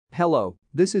Hello,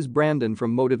 this is Brandon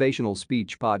from Motivational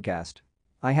Speech Podcast.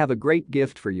 I have a great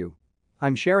gift for you.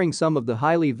 I'm sharing some of the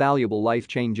highly valuable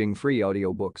life-changing free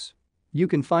audiobooks. You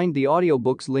can find the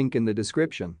audiobooks link in the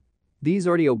description. These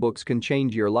audiobooks can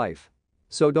change your life.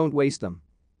 So don't waste them.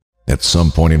 At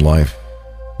some point in life,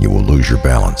 you will lose your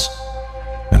balance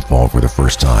and fall for the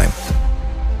first time.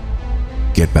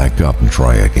 Get back up and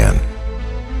try again.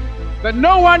 That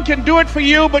no one can do it for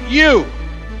you but you.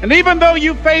 And even though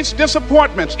you face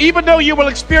disappointments, even though you will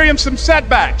experience some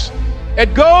setbacks,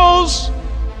 it goes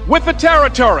with the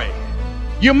territory.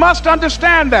 You must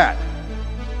understand that.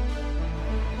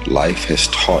 Life has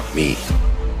taught me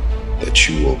that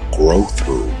you will grow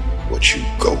through what you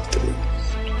go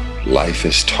through. Life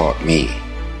has taught me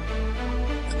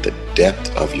that the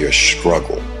depth of your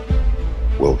struggle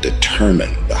will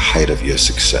determine the height of your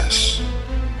success.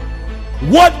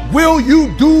 What will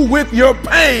you do with your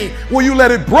pain? Will you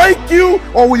let it break you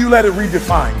or will you let it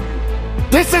redefine you?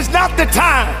 This is not the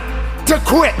time to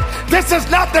quit. This is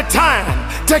not the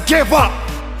time to give up.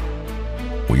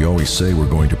 We always say we're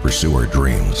going to pursue our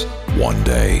dreams one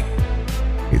day.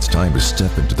 It's time to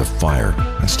step into the fire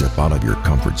and step out of your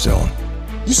comfort zone.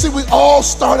 You see, we all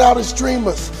start out as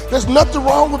dreamers. There's nothing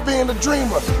wrong with being a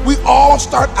dreamer. We all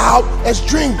start out as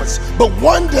dreamers. But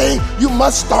one day you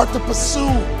must start to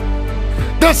pursue.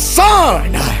 The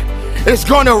sun is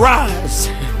going to rise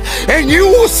and you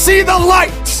will see the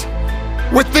light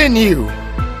within you.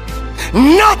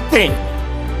 Nothing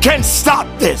can stop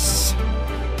this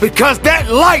because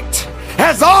that light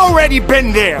has already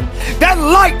been there. That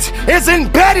light is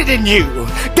embedded in you.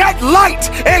 That light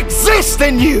exists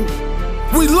in you.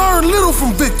 We learn little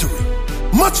from victory,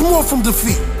 much more from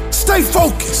defeat. Stay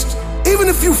focused. Even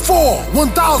if you fall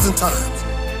 1,000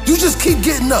 times, you just keep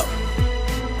getting up.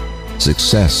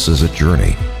 Success is a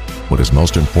journey. What is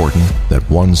most important, that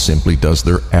one simply does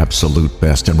their absolute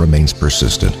best and remains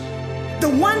persistent. The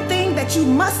one thing that you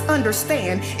must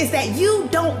understand is that you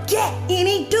don't get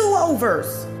any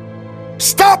do-overs.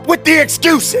 Stop with the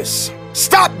excuses.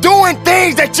 Stop doing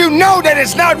things that you know that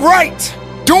is not right.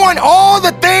 Doing all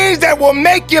the things that will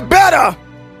make you better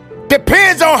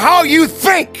depends on how you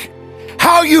think,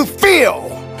 how you feel,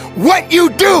 what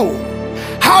you do,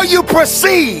 how you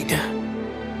proceed.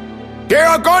 There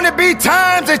are going to be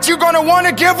times that you're going to want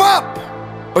to give up,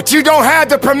 but you don't have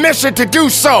the permission to do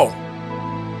so.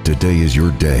 Today is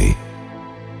your day.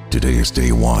 Today is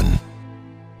day one.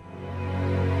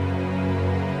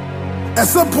 At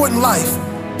some point in life,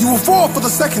 you will fall for the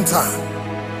second time.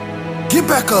 Get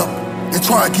back up and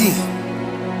try again.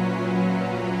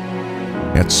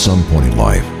 At some point in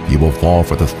life, you will fall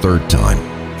for the third time,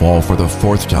 fall for the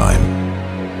fourth time.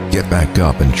 Get back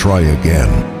up and try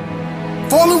again.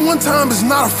 Falling one time is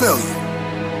not a failure.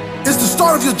 It's the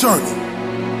start of your journey.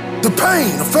 The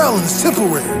pain of failing is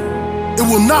temporary. It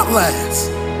will not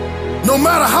last. No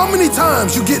matter how many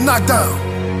times you get knocked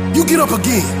down, you get up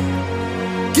again.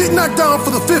 Get knocked down for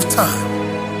the fifth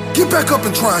time. Get back up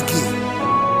and try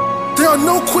again. There are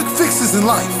no quick fixes in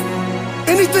life.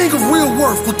 Anything of real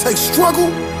worth will take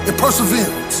struggle and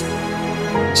perseverance.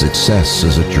 Success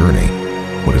is a journey.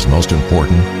 What is most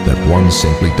important, that one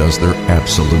simply does their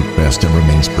absolute best and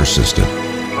remains persistent.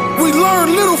 We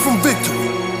learn little from victory,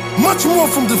 much more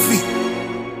from defeat.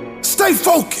 Stay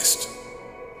focused.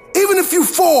 Even if you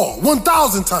fall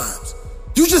 1,000 times,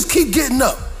 you just keep getting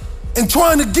up and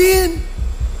trying again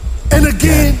and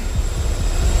again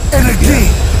and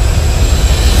again.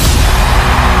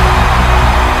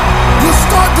 Your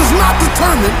start does not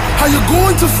determine how you're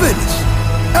going to finish.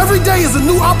 Every day is a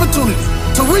new opportunity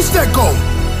to reach that goal,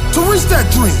 to reach that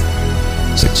dream.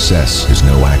 Success is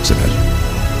no accident.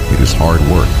 It is hard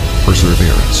work,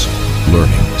 perseverance,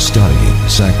 learning, studying,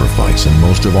 sacrifice, and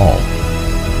most of all,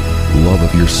 love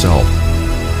of yourself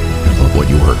and love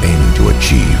what you are aiming to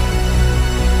achieve.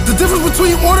 The difference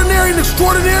between ordinary and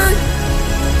extraordinary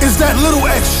is that little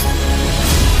extra.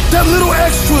 That little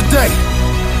extra day.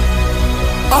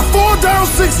 I fall down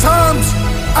 6 times,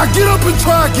 I get up and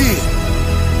try again.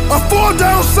 I fall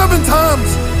down 7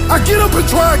 times, I get up and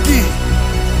try again.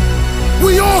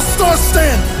 We all start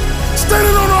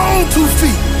standing on our own 2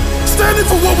 feet, standing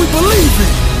for what we believe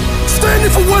in, standing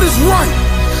for what is right,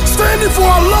 standing for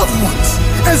our loved ones,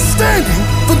 and standing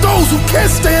for those who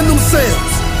can't stand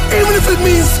themselves, even if it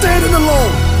means standing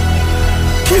alone.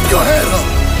 Keep your head up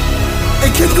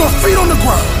and keep your feet on the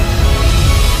ground,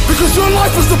 because your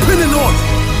life is dependent on it.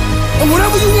 And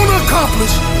whatever you want to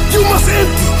accomplish, you must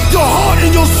empty your heart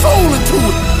and your soul into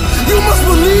it. You must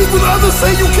believe when others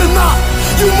say you cannot.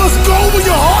 You must go when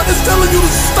your heart is telling you to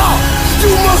stop.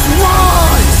 You must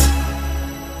rise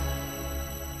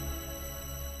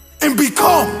and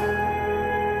become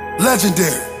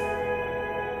legendary.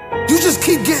 You just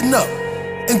keep getting up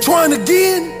and trying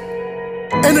again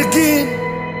and again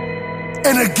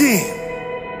and again.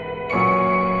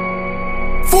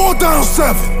 Fall down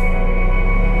 7.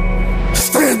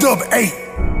 Stand up 8.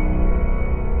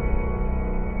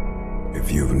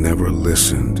 If you've never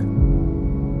listened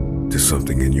to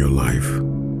something in your life,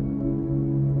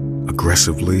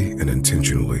 aggressively and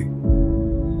intentionally,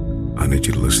 I need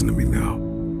you to listen to me now.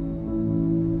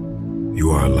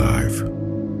 You are alive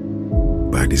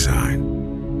by design.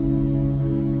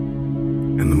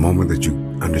 And the moment that you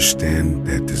understand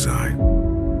that design,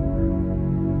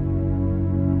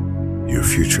 your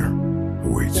future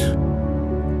awaits.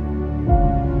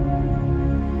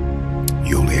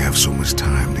 You only have so much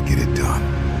time to get it done.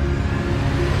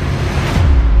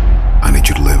 I need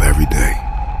you to live every day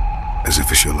as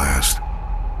if it's your last.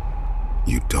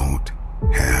 You don't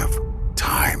have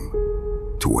time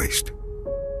to waste.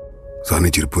 So I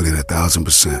need you to put in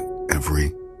 1,000%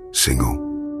 every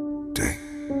single day.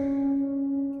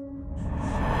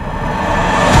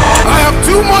 I have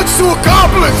too much to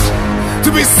accomplish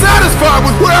to be satisfied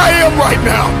with where I am right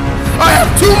now. I have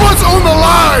too much on the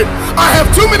line. I have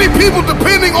too many people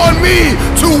depending on me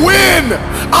to win.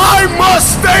 I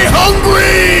must stay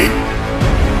hungry.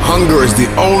 Hunger is the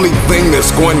only thing that's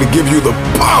going to give you the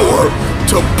power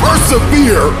to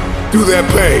persevere through that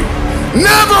pain.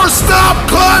 Never stop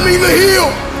climbing the hill.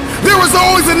 There is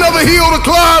always another hill to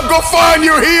climb. Go find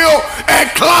your hill and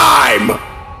climb.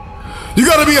 You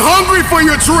gotta be hungry for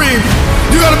your dream.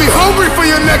 You gotta be hungry for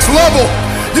your next level.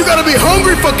 You gotta be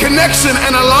hungry for connection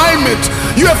and alignment.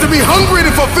 You have to be hungry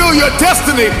to fulfill your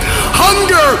destiny.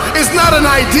 Hunger is not an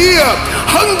idea.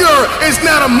 Hunger is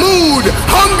not a mood.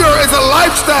 Hunger is a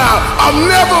lifestyle. I'm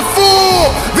never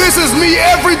full. This is me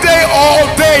every day, all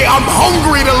day. I'm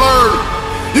hungry to learn.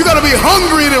 You gotta be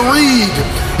hungry to read.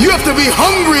 You have to be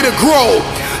hungry to grow.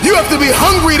 You have to be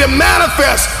hungry to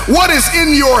manifest what is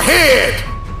in your head.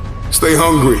 Stay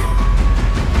hungry.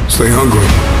 Stay hungry.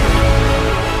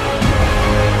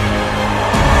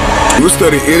 You would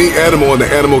study any animal in the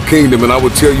animal kingdom, and I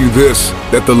would tell you this,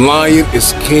 that the lion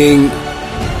is king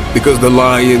because the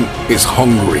lion is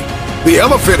hungry. The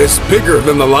elephant is bigger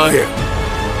than the lion.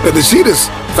 And the cheetah is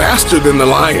faster than the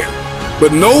lion.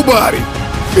 But nobody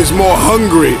is more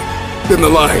hungry than the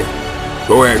lion.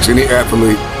 Go ask any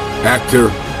athlete,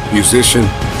 actor, musician,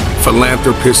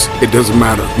 philanthropist, it doesn't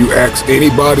matter. You ask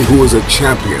anybody who is a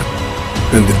champion,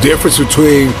 and the difference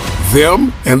between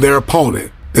them and their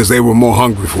opponent is they were more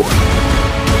hungry for it.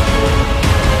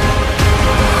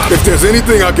 If there's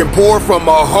anything I can pour from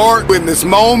my heart in this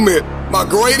moment, my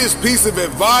greatest piece of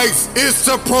advice is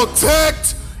to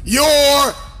protect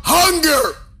your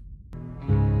hunger.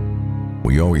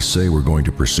 We always say we're going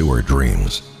to pursue our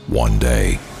dreams one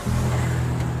day.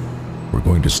 We're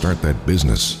going to start that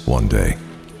business one day.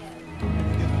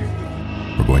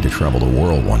 We're going to travel the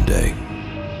world one day.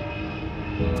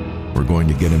 We're going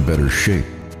to get in better shape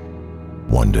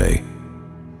one day.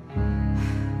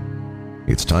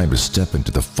 It's time to step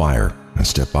into the fire and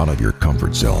step out of your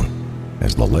comfort zone,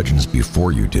 as the legends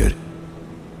before you did,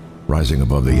 rising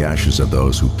above the ashes of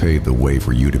those who paved the way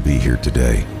for you to be here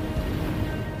today.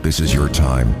 This is your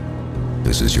time.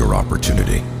 This is your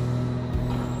opportunity.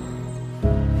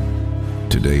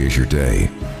 Today is your day.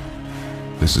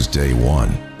 This is day one.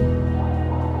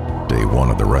 Day one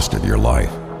of the rest of your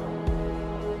life.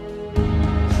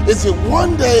 Is it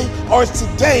one day or is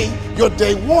today your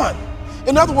day one?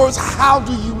 In other words, how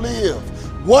do you live?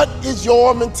 What is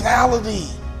your mentality?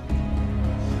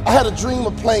 I had a dream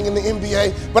of playing in the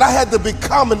NBA, but I had to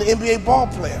become an NBA ball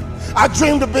player. I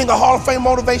dreamed of being a Hall of Fame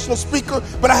motivational speaker,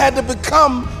 but I had to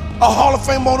become a Hall of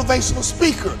Fame motivational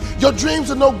speaker. Your dreams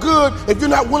are no good if you're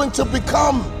not willing to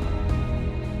become.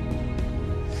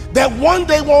 That one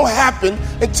day won't happen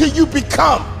until you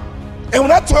become. And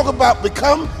when I talk about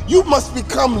become, you must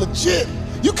become legit.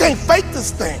 You can't fake this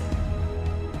thing.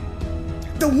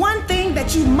 The one thing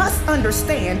that you must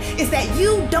understand is that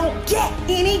you don't get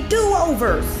any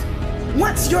do-overs.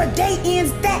 Once your day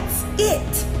ends, that's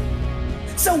it.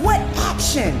 So what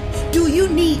action do you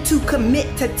need to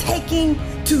commit to taking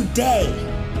today?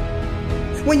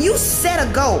 When you set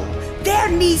a goal, there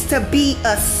needs to be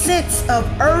a sense of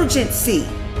urgency.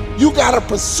 You gotta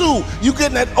pursue. You get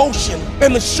in that ocean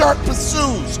and the shark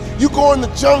pursues. You go in the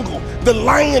jungle, the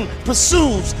lion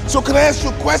pursues. So can I ask you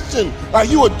a question? Are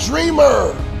you a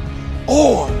dreamer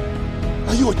or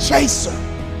are you a chaser?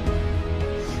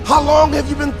 How long have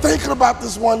you been thinking about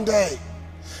this one day?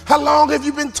 How long have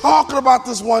you been talking about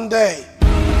this one day?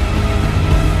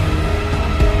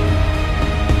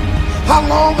 How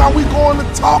long are we going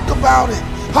to talk about it?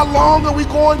 How long are we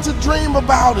going to dream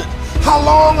about it? How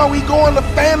long are we going to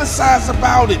fantasize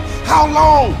about it? How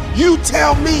long? You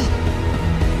tell me.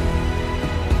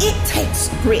 It takes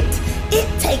grit. It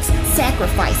takes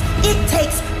sacrifice. It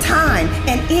takes time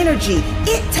and energy.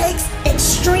 It takes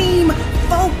extreme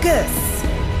focus.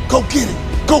 Go get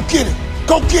it. Go get it.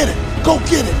 Go get it. Go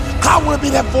get it. I want to be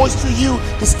that voice for you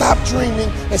to stop dreaming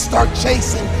and start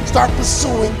chasing, start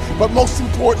pursuing, but most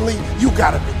importantly, you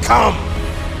got to become.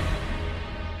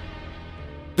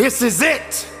 This is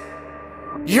it.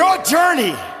 Your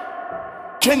journey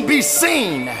can be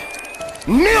seen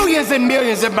millions and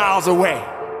millions of miles away.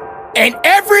 And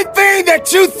everything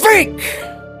that you think,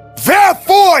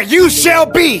 therefore you shall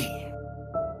be.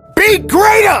 Be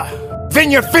greater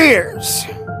than your fears.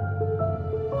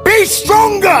 Be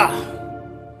stronger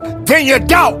than your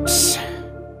doubts.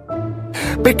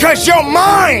 Because your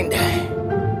mind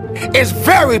is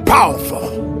very powerful.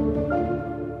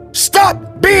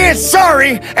 Stop being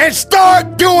sorry and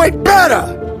start doing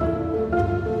better.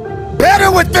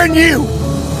 Better within you.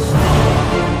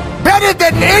 Better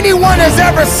than anyone has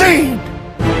ever seen.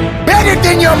 Better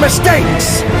than your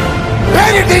mistakes.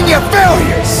 Better than your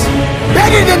failures.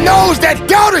 Better than those that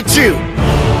doubted you.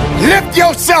 Lift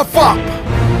yourself up.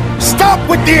 Stop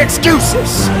with the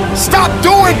excuses. Stop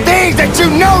doing things that you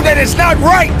know that is not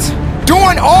right.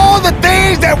 Doing all the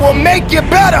things that will make you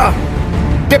better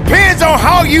depends on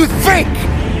how you think,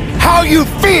 how you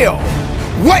feel,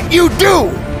 what you do,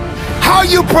 how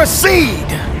you proceed.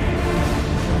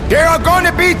 There are going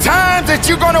to be times that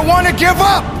you're going to want to give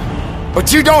up,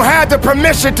 but you don't have the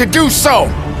permission to do so.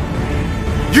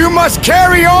 You must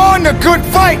carry on the good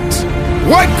fight.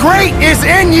 What great is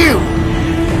in you?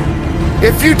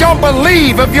 If you don't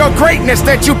believe of your greatness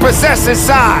that you possess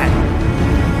inside,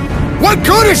 what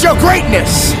good is your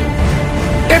greatness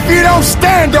if you don't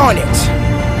stand on it?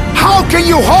 How can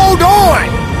you hold on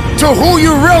to who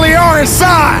you really are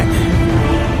inside?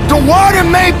 The water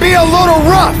may be a little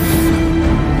rough.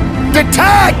 The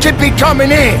tide could be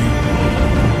coming in.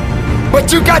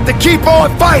 But you got to keep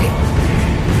on fighting.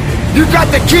 You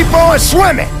got to keep on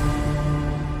swimming.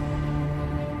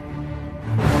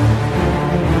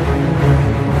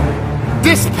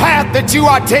 This path that you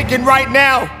are taking right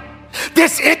now,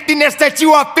 this emptiness that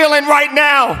you are feeling right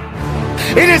now,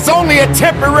 it is only a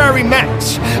temporary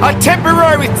match, a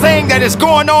temporary thing that is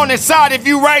going on inside of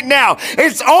you right now.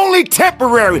 It's only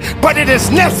temporary, but it is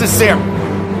necessary.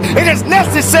 It is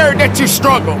necessary that you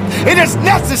struggle. It is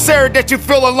necessary that you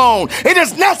feel alone. It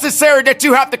is necessary that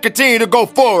you have to continue to go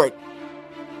forward.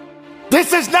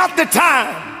 This is not the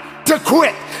time to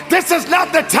quit. This is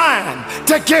not the time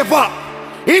to give up.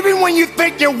 Even when you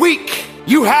think you're weak,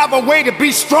 you have a way to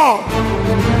be strong.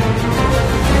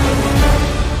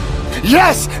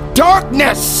 Yes,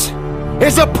 darkness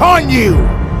is upon you,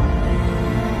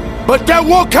 but there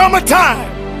will come a time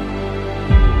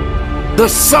the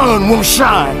sun will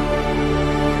shine.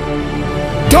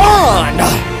 Dawn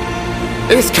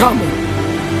is coming.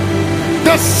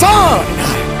 The sun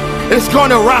is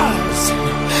gonna rise,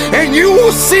 and you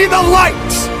will see the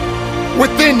light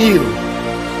within you.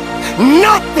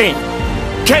 Nothing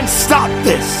can stop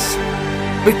this,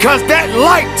 because that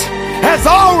light has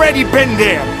already been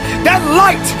there. That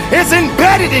light is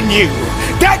embedded in you.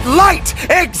 That light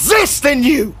exists in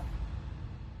you.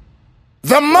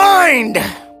 The mind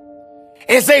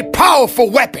is a powerful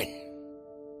weapon.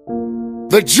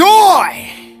 The joy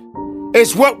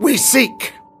is what we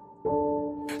seek.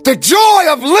 The joy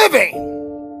of living.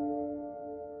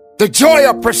 The joy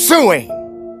of pursuing.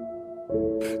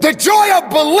 The joy of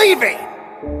believing.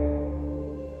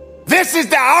 This is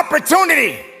the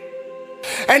opportunity,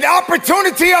 an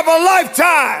opportunity of a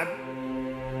lifetime.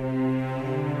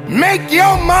 Make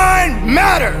your mind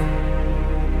matter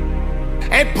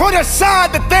and put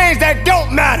aside the things that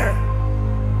don't matter.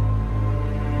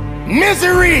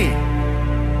 Misery,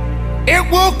 it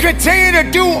will continue to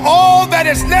do all that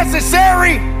is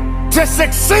necessary to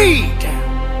succeed.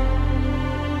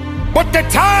 But the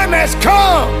time has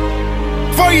come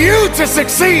for you to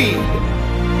succeed,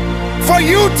 for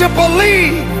you to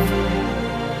believe,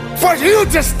 for you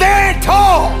to stand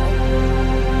tall,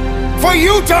 for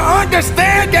you to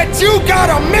understand that you got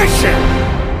a mission,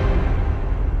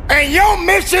 and your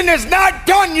mission is not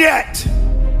done yet.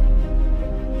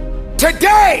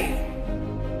 Today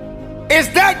is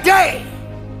that day,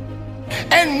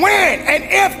 and when and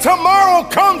if tomorrow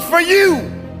comes for you,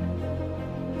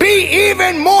 be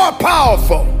even more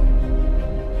powerful.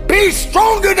 Be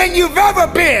stronger than you've ever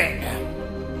been.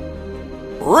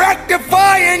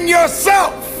 Rectify in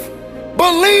yourself.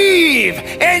 Believe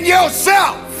in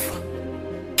yourself.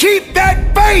 Keep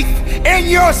that faith in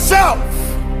yourself.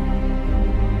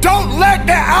 Don't let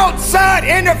the outside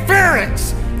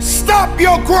interference stop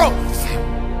your growth.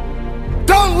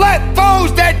 Don't let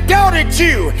those that doubted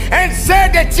you and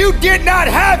said that you did not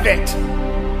have it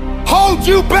hold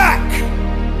you back.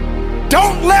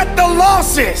 Don't let the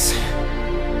losses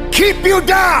keep you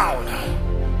down.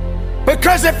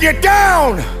 Because if you're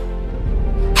down,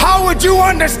 how would you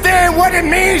understand what it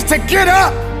means to get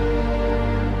up?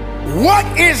 What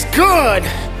is good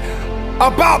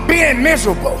about being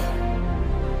miserable?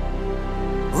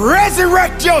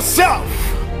 Resurrect yourself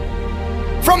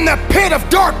from the pit of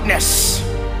darkness,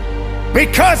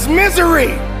 because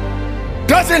misery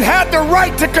doesn't have the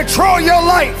right to control your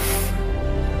life,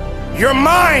 your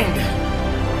mind,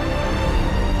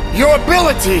 your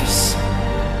abilities,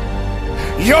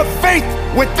 your faith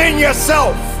within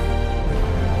yourself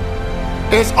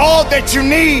is all that you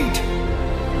need.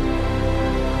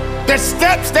 The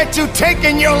steps that you take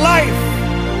in your life,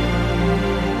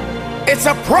 it's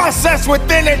a process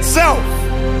within itself.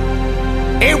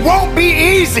 It won't be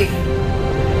easy,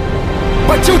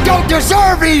 but you don't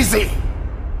deserve easy.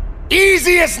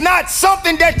 Easy is not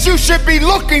something that you should be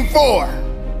looking for.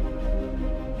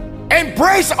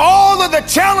 Embrace all of the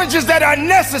challenges that are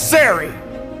necessary,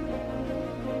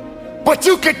 but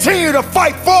you continue to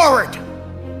fight forward.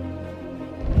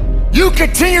 You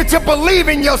continue to believe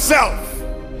in yourself.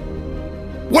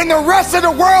 When the rest of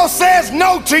the world says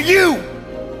no to you,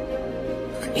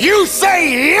 you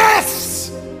say yes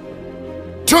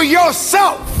to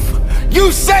yourself.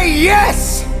 You say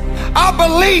yes, I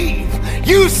believe.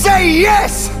 You say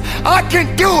yes, I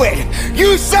can do it.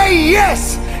 You say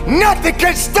yes, nothing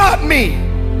can stop me.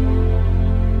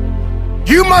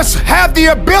 You must have the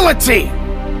ability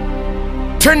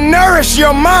to nourish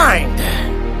your mind.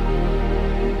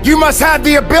 You must have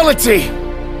the ability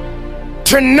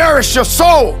to nourish your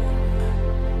soul.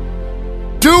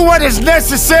 Do what is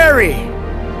necessary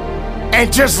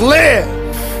and just live.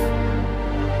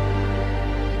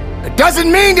 It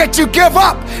doesn't mean that you give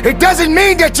up. It doesn't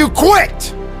mean that you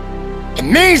quit. It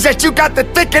means that you got to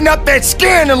thicken up that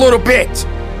skin a little bit.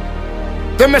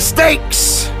 The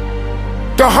mistakes,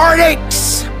 the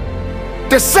heartaches,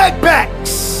 the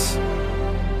setbacks,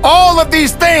 all of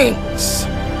these things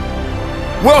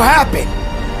will happen.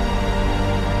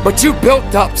 But you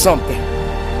built up something.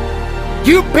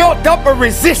 You built up a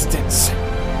resistance.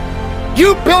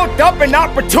 You built up an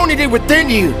opportunity within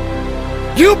you.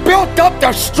 You built up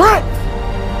the strength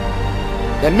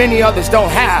that many others don't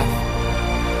have.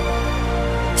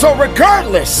 So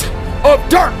regardless of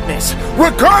darkness,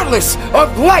 regardless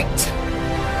of light,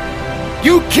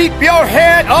 you keep your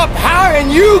head up high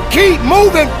and you keep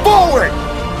moving forward.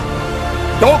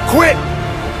 Don't quit.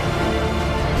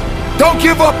 Don't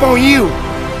give up on you.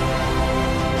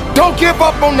 Don't give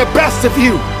up on the best of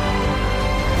you.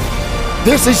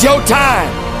 This is your time.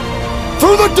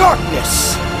 Through the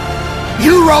darkness,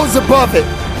 you rose above it.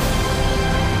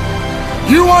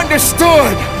 You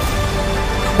understood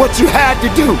what you had to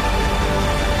do.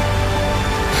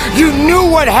 You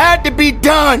knew what had to be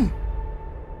done,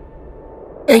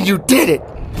 and you did it.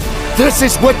 This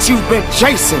is what you've been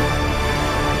chasing.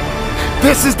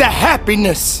 This is the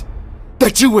happiness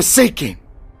that you were seeking.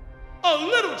 A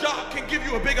little job can give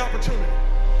you a big opportunity.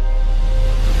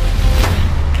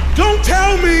 Don't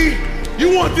tell me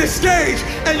you want this stage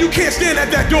and you can't stand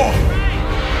at that door.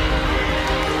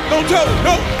 Don't tell me.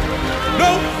 No.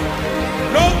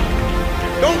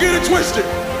 Don't get it twisted.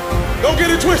 Don't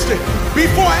get it twisted.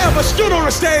 Before I ever stood on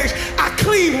a stage, I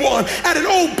cleaned one at an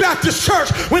old Baptist church.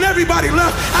 When everybody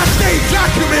left, I stayed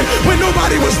vacuuming when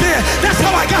nobody was there. That's how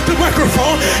I got the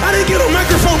microphone. I didn't get a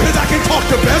microphone because I can talk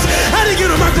the best. I didn't get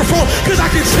a microphone because I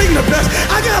can sing the best.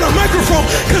 I got a microphone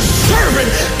because serving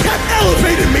kept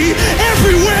elevating me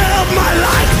everywhere of my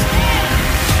life.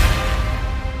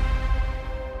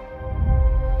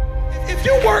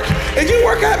 If you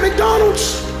work at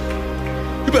McDonald's,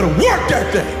 you better work that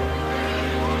day.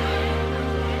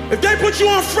 If they put you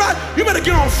on fries, you better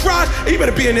get on fries and you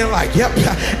better be in there like, yep,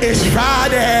 it's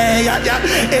Friday,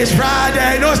 it's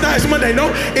Friday. No, it's not, it's Monday,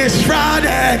 no, it's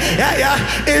Friday,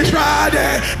 it's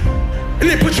Friday. And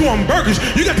they put you on burgers.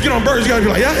 You got to get on burgers, you got to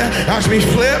be like, watch me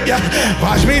flip,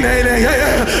 watch me,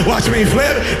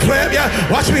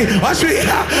 watch me flip,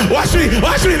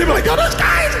 watch me, and they be like, yo, those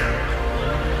guys.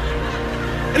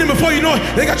 And then before you know it,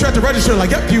 they got you at the register like,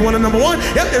 yep, do you want a number one?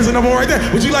 Yep, there's a number one right there.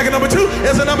 Would you like a number two?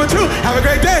 There's a number two. Have a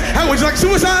great day. Would you like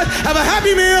suicide? Have a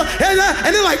happy meal. And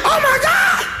they're like, oh my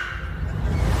God.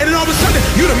 And then all of a sudden,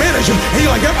 you're the manager. And you're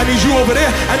like, yep, I need you over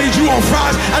there. I need you on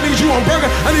fries. I need you on burger.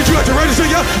 I need you at the register.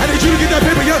 Yep, I need you to get that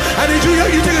paper. Yep, I need you. Yep,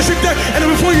 you take a sip there. And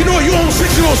then before you know it, you own 6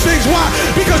 of those things. Why?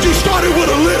 Because you started with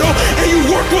a little and you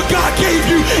worked what God gave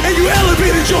you and you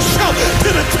elevated yourself to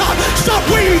the top. Stop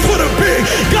waiting for the big.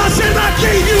 God said, I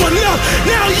gave you enough.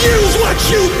 Now use what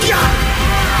you got.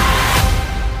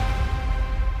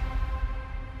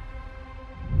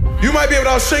 You might be able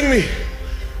to outsing me,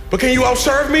 but can you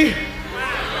outserve me?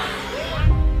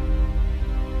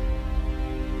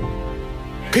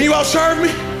 Can you outserve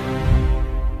me?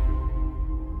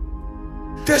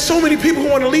 There's so many people who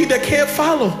want to lead that can't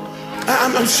follow.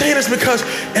 I'm saying this because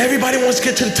everybody wants to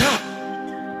get to the top.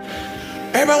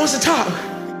 Everybody wants the top.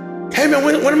 Hey man,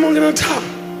 when am I going to get on top?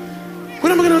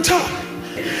 When am I going to get on top?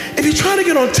 If you're trying to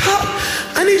get on top,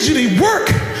 I need you to work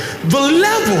the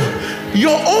level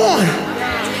you're on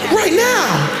right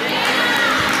now.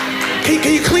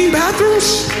 Can you clean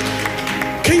bathrooms?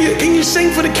 Can you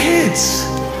sing for the kids?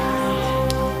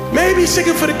 Maybe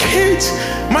singing for the kids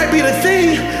might be the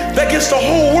thing that gets the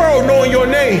whole world knowing your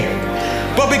name.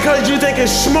 But because you think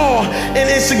it's small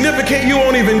and insignificant, you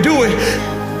won't even do it.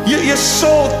 You're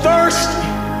so thirsty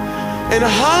and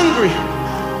hungry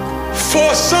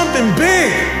for something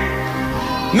big,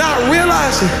 not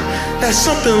realizing that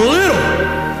something little,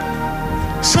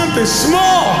 something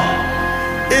small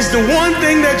is the one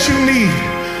thing that you need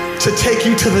to take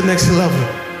you to the next level.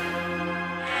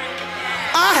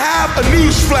 I have a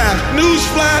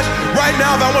newsflash right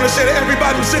now that I want to say to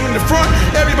everybody who's sitting in the front,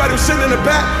 everybody who's sitting in the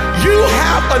back, you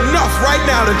have enough right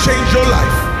now to change your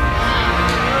life.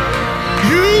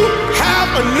 You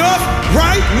have enough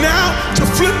right now to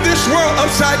flip this world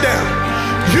upside down.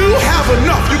 You have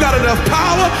enough. You got enough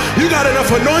power. You got enough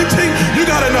anointing. You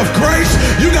got enough grace.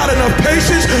 You got enough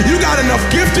patience. You got enough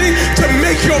gifting to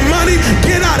make your money,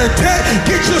 get out of debt,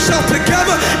 get yourself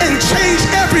together, and change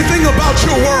everything about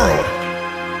your world.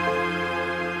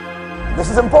 This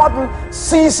is important.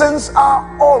 Seasons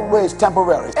are always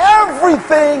temporary.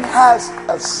 Everything has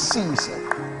a season.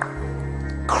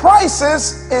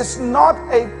 Crisis is not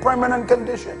a permanent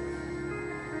condition.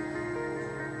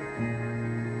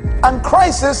 And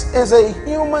crisis is a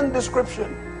human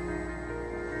description.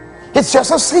 It's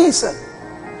just a season.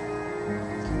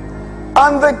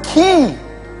 And the key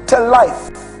to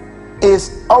life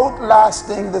is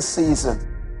outlasting the season.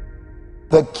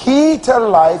 The key to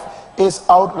life is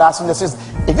outlasting the season.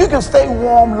 If you can stay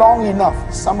warm long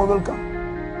enough, summer will come.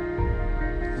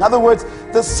 In other words,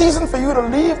 the season for you to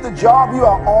leave the job you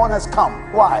are on has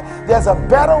come. Why? There's a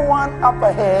better one up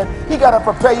ahead. He got to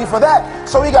prepare you for that.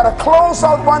 So he got to close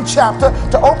out one chapter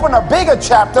to open a bigger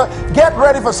chapter. Get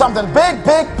ready for something big,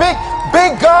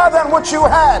 bigger than what you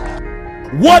had.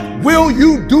 What will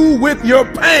you do with your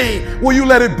pain? Will you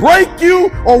let it break you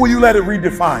or will you let it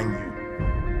redefine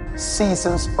you?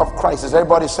 Seasons of crisis.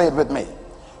 Everybody say it with me.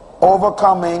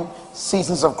 Overcoming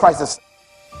seasons of crisis.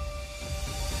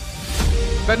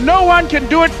 That no one can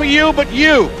do it for you but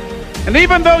you. And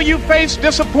even though you face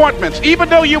disappointments, even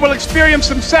though you will experience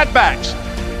some setbacks,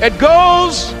 it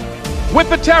goes with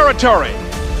the territory.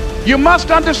 You must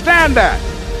understand that.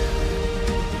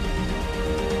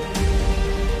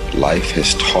 Life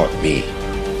has taught me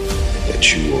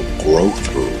that you will grow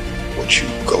through what you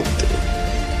go through.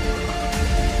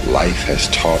 Life has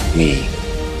taught me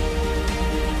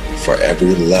for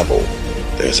every level,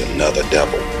 there's another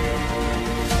devil.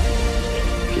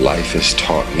 Life has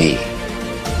taught me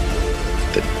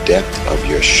the depth of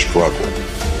your struggle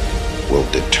will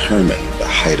determine the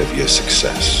height of your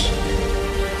success.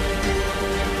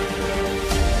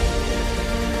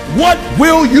 What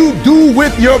will you do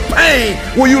with your pain?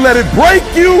 Will you let it break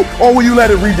you or will you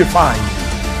let it redefine you?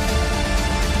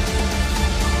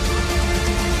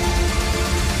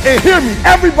 And hear me,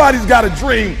 everybody's got a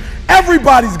dream.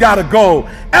 Everybody's got a goal.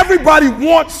 Everybody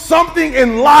wants something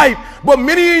in life. But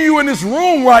many of you in this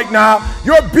room right now,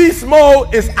 your beast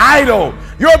mode is idle.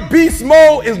 Your beast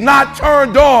mode is not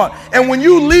turned on. And when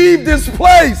you leave this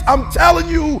place, I'm telling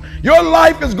you, your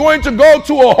life is going to go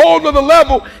to a whole nother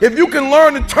level if you can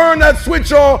learn to turn that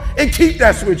switch on and keep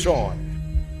that switch on.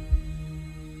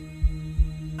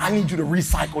 I need you to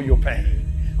recycle your pain.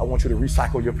 I want you to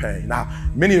recycle your pain. Now,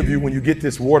 many of you, when you get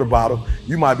this water bottle,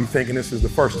 you might be thinking this is the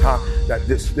first time, that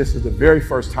this is the very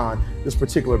first time this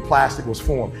particular plastic was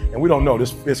formed. And we don't know,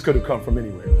 this could have come from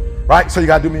anywhere, right? So you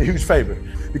gotta do me a huge favor,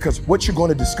 because what you're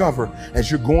gonna discover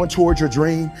as you're going towards your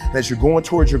dream, as you're going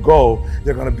towards your goal,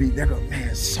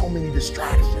 man, so many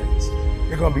distractions.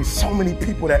 there are going to be so many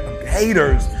people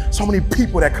haters, so many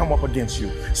people that come up against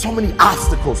you, so many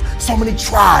obstacles, so many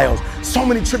trials, so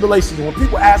many tribulations. And when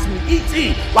people ask me,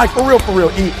 E.T., like for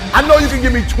real, E, I know you can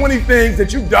give me 20 things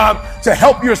that you've done to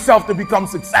help yourself to become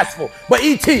successful. But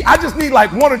E.T., I just need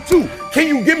like one or two. Can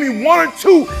you give me one or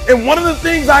two? And one of the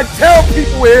things I tell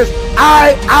people is,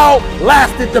 I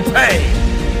outlasted the pain.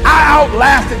 I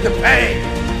outlasted the pain.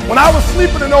 When I was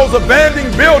sleeping in those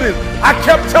abandoned buildings, I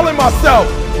kept telling myself,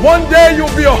 one day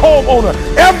you'll be a homeowner.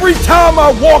 Every time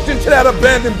I walked into that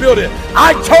abandoned building,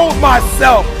 I told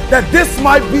myself that this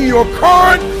might be your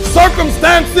current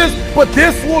circumstances, but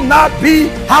this will not be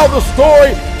how the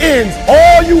story ends.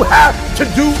 All you have to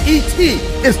do, E.T.,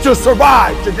 is to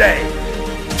survive today.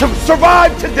 To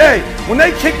survive today. When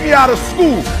they kicked me out of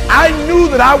school, I knew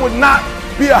that I would not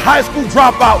be a high school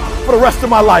dropout for the rest of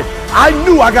my life. I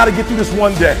knew I got to get through this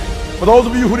one day. For those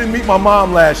of you who didn't meet my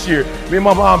mom last year, me and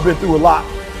my mom have been through a lot.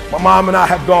 My mom and I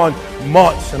have gone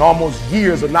months and almost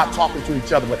years of not talking to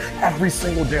each other, but every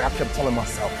single day I kept telling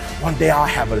myself, one day I'll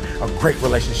have a great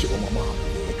relationship with my mom.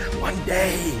 One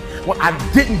day. When I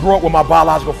didn't grow up with my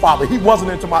biological father. He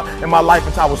wasn't in my life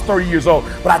until I was 30 years old.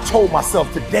 But I told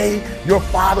myself, today, your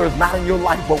father is not in your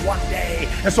life, but one day.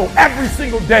 And so every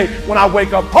single day when I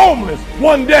wake up homeless,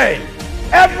 one day.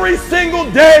 Every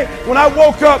single day when I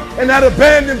woke up in that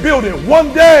abandoned building,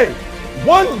 one day.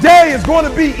 One day is going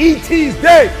to be E.T.'s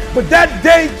day, but that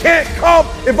day can't come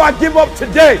if I give up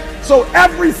today. So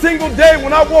every single day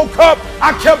when I woke up,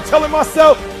 I kept telling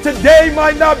myself, today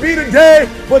might not be the day,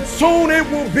 but soon it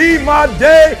will be my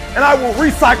day, and I will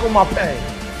recycle my pain.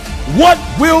 What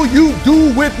will you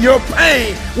do with your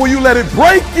pain? Will you let it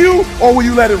break you, or will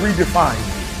you let it redefine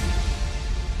you?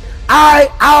 I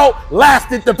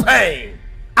outlasted the pain.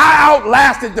 I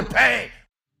outlasted the pain.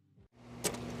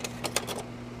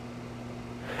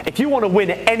 If you want to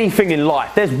win at anything in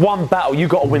life, there's one battle you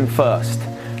got to win first.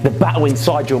 The battle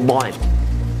inside your mind.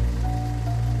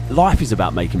 Life is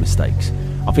about making mistakes.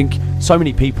 I think so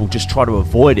many people just try to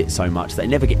avoid it so much they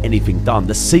never get anything done.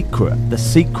 The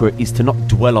secret is to not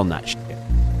dwell on that shit.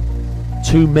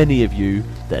 Too many of you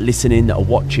that are listening, that are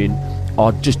watching,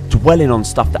 are just dwelling on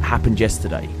stuff that happened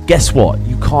yesterday. Guess what?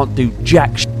 You can't do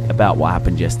jack shit about what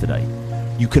happened yesterday.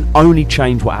 You can only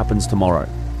change what happens tomorrow.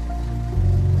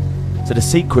 So the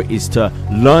secret is to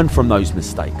learn from those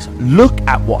mistakes. Look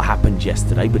at what happened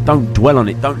yesterday, but don't dwell on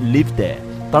it. Don't live there.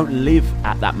 Don't live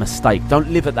at that mistake. Don't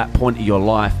live at that point of your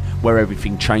life where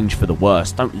everything changed for the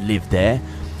worse. Don't live there,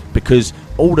 because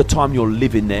all the time you're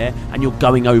living there and you're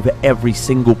going over every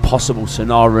single possible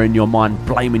scenario in your mind,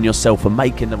 blaming yourself for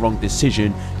making the wrong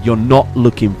decision, you're not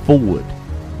looking forward,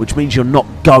 which means you're not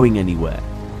going anywhere.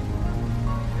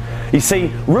 You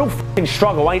see, real fucking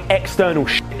struggle ain't external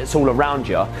shit that's all around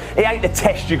you. It ain't the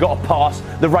test you got to pass,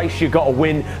 the race you got to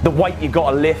win, the weight you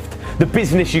got to lift, the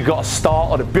business you got to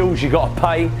start, or the bills you got to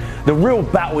pay. The real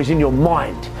battle is in your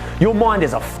mind. Your mind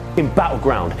is a fucking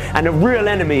battleground, and the real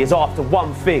enemy is after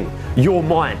one thing: your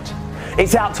mind.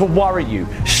 It's out to worry you,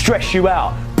 stress you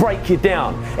out, break you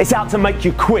down. It's out to make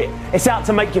you quit. It's out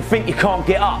to make you think you can't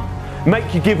get up,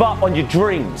 make you give up on your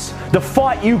dreams. The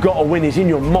fight you got to win is in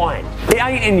your mind. It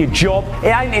ain't in your job, it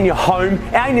ain't in your home,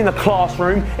 it ain't in the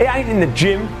classroom, it ain't in the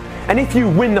gym. And if you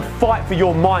win the fight for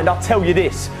your mind, I'll tell you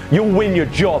this: you'll win your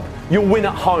job, you'll win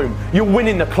at home, you'll win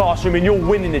in the classroom, and you'll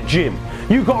win in the gym.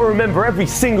 You've got to remember every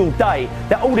single day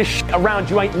that all this shit around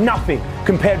you ain't nothing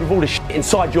compared with all the shit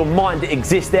inside your mind that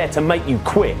exists there to make you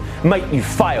quit, make you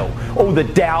fail. All the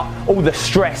doubt, all the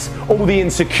stress, all the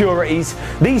insecurities,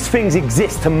 these things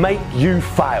exist to make you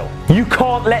fail. You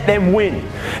can't let them win.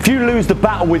 If you lose the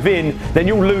battle within, then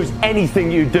you'll lose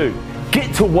anything you do.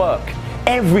 Get to work.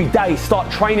 Every day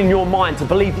start training your mind to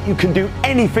believe that you can do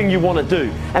anything you want to do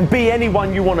and be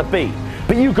anyone you want to be.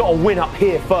 But you've got to win up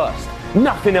here first.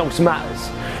 Nothing else matters.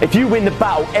 If you win the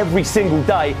battle every single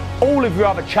day, all of your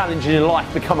other challenges in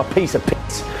life become a piece of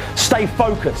piss. Stay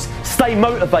focused, stay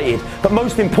motivated, but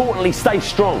most importantly, stay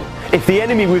strong. If the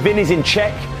enemy within is in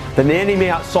check, then the enemy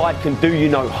outside can do you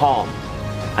no harm.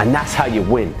 And that's how you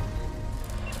win.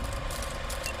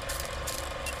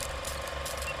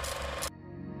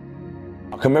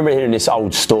 I can remember hearing this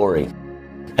old story.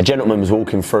 A gentleman was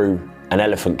walking through an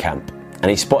elephant camp, and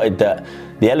he spotted that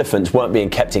the elephants weren't being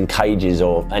kept in cages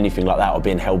or anything like that, or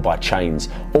being held by chains.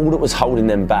 All that was holding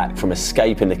them back from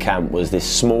escaping the camp was this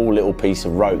small little piece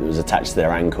of rope that was attached to their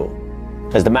ankle.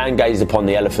 As the man gazed upon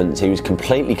the elephants, he was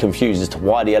completely confused as to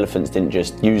why the elephants didn't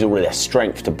just use all of their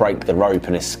strength to break the rope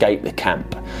and escape the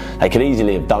camp. They could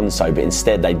easily have done so, but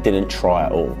instead they didn't try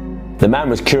at all. The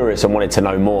man was curious and wanted to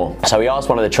know more. So he asked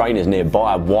one of the trainers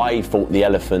nearby why he thought the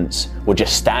elephants were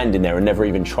just standing there and never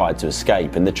even tried to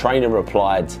escape. And the trainer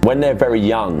replied, when they're very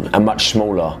young and much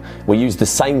smaller, we use the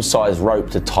same size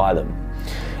rope to tie them.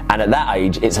 And at that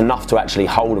age, it's enough to actually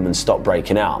hold them and stop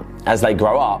breaking out. As they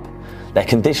grow up, they're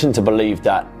conditioned to believe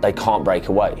that they can't break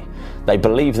away. They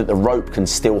believe that the rope can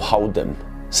still hold them,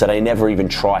 so they never even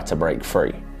try to break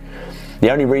free. The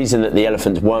only reason that the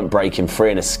elephants weren't breaking free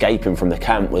and escaping from the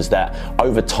camp was that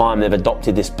over time they've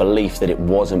adopted this belief that it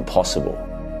wasn't possible.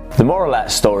 The moral of that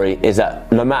story is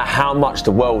that no matter how much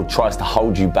the world tries to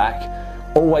hold you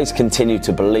back, always continue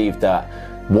to believe that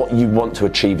what you want to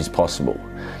achieve is possible.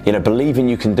 You know, believing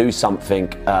you can do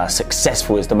something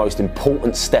successful is the most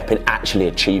important step in actually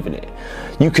achieving it.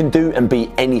 You can do and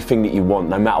be anything that you want,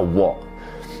 no matter what.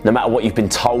 No matter what you've been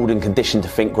told and conditioned to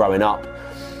think growing up.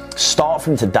 Start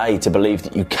from today to believe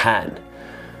that you can.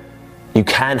 You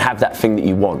can have that thing that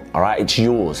you want, all right? It's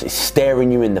yours. It's staring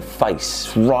you in the face,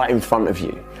 it's right in front of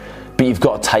you. But you've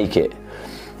got to take it.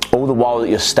 All the while that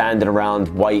you're standing around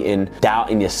waiting,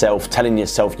 doubting yourself, telling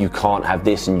yourself you can't have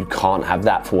this and you can't have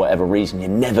that for whatever reason, you're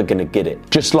never going to get it.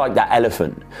 Just like that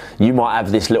elephant, you might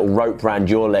have this little rope around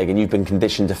your leg and you've been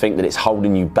conditioned to think that it's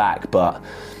holding you back, but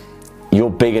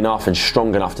you're big enough and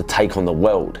strong enough to take on the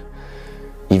world.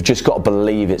 You've just got to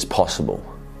believe it's possible.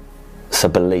 So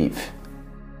believe.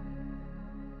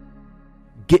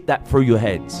 Get that through your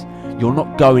heads. You're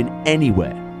not going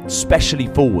anywhere, especially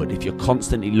forward, if you're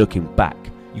constantly looking back.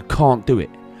 You can't do it.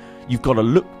 You've got to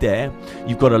look there.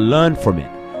 You've got to learn from it.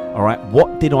 All right,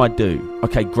 what did I do?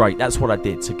 Okay, great, that's what I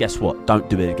did. So guess what? Don't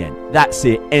do it again. That's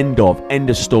it. End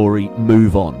of story.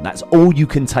 Move on. That's all you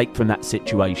can take from that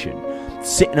situation.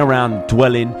 Sitting around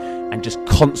dwelling and just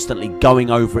constantly going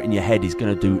over it in your head is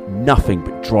going to do nothing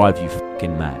but drive you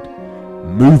fucking mad.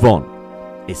 Move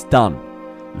on. It's done.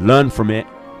 Learn from it.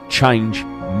 Change.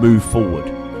 Move forward.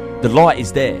 The light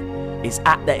is there. It's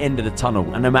at the end of the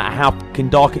tunnel, and no matter how fucking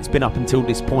dark it's been up until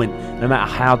this point, no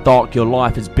matter how dark your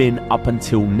life has been up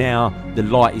until now, the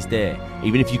light is there.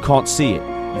 Even if you can't see it,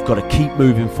 you've got to keep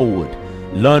moving forward.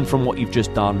 Learn from what you've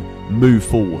just done. Move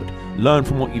forward. Learn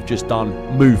from what you've just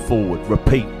done. Move forward.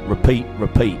 Repeat, repeat,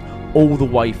 repeat. All the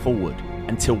way forward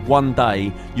until one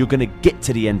day you're going to get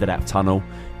to the end of that tunnel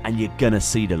and you're going to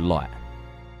see the light.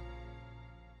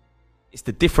 It's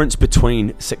the difference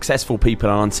between successful people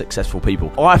and unsuccessful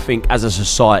people. I think as a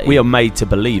society, we are made to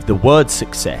believe the word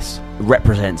success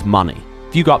represents money.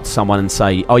 If you go up to someone and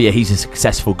say, oh yeah, he's a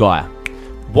successful guy,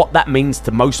 what that means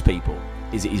to most people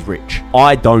is that he's rich.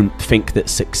 I don't think that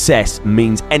success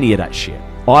means any of that shit.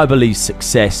 I believe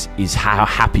success is how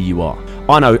happy you are.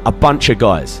 I know a bunch of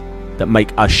guys that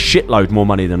make a shitload more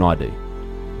money than I do,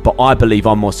 but I believe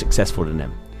I'm more successful than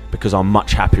them because I'm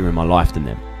much happier in my life than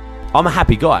them. I'm a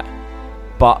happy guy,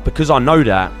 but because I know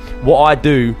that, what I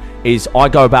do is I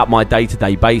go about my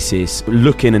day-to-day basis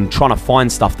looking and trying to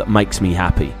find stuff that makes me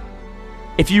happy.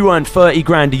 If you earn 30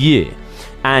 grand a year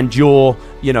and you're,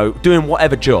 you know, doing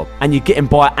whatever job and you're getting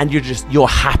by and you're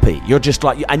happy, you're just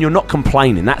like, and you're not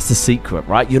complaining, that's the secret,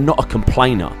 right? You're not a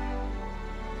complainer.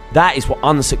 That is what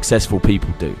unsuccessful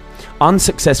people do.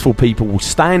 Unsuccessful people will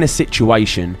stay in a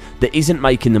situation that isn't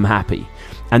making them happy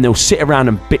and they'll sit around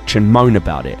and bitch and moan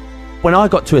about it. When I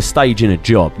got to a stage in a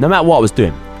job, no matter what I was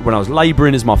doing, when I was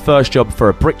labouring as my first job for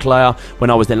a bricklayer, when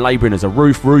I was then labouring as a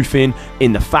roofing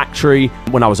in the factory,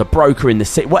 when I was a broker in the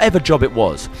city, whatever job it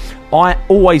was, I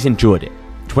always enjoyed it.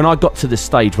 When I got to the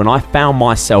stage when I found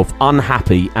myself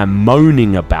unhappy and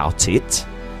moaning about it,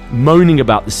 moaning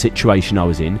about the situation I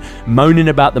was in, moaning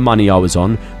about the money I was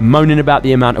on, moaning about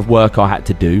the amount of work I had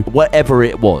to do, whatever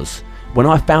it was, when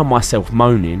I found myself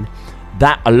moaning,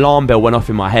 that alarm bell went off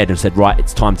in my head and said, right,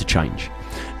 it's time to change.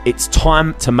 It's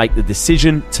time to make the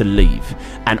decision to leave.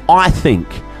 And I think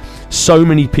so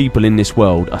many people in this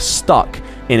world are stuck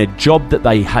in a job that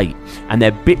they hate and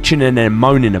they're bitching and they're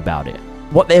moaning about it.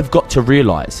 What they've got to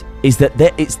realise is that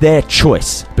it's their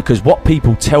choice, because what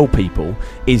people tell people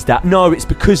is that, no, it's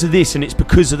because of this and it's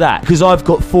because of that, because I've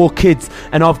got 4 kids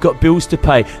and I've got bills to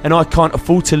pay and I can't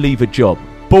afford to leave a job.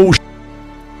 Bullshit.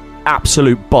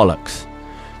 Absolute bollocks.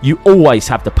 You always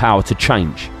have the power to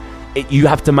change. You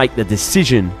have to make the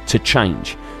decision to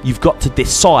change. You've got to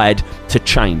decide to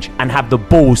change and have the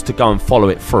balls to go and follow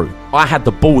it through. I had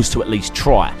the balls to at least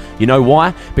try. You know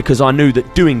why? Because I knew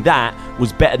that doing that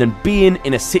was better than being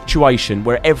in a situation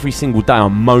where every single day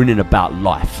I'm moaning about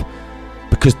life.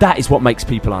 Because that is what makes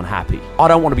people unhappy. I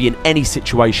don't want to be in any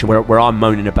situation where I'm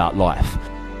moaning about life.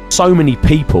 So many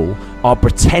people are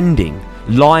pretending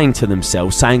lying to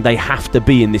themselves, saying they have to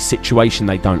be in this situation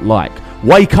they don't like.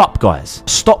 Wake up, guys.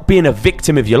 Stop being a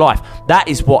victim of your life. That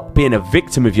is what being a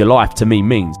victim of your life to me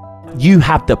means. You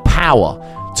have the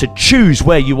power to choose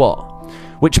where you are,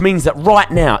 which means that right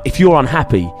now, if you're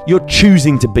unhappy, you're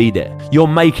choosing to be there. You're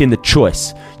making the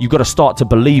choice. You've got to start to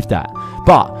believe that.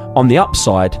 But on the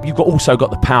upside, you've also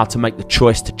got the power to make the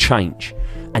choice to change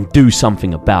and do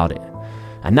something about it.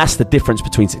 And that's the difference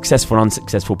between successful and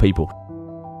unsuccessful people.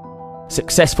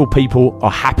 Successful people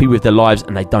are happy with their lives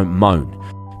and they don't moan.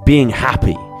 Being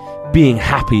happy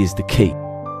is the key.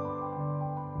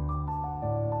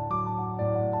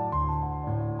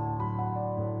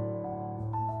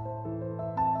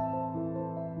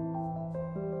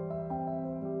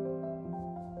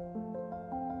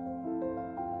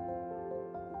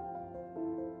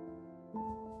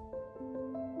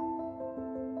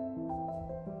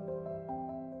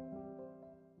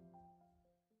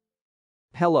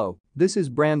 Hello, this is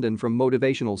Brandon from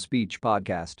Motivational Speech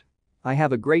Podcast. I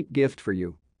have a great gift for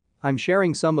you. I'm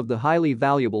sharing some of the highly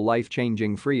valuable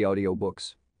life-changing free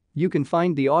audiobooks. You can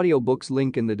find the audiobooks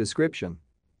link in the description.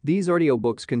 These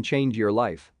audiobooks can change your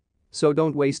life. So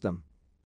don't waste them.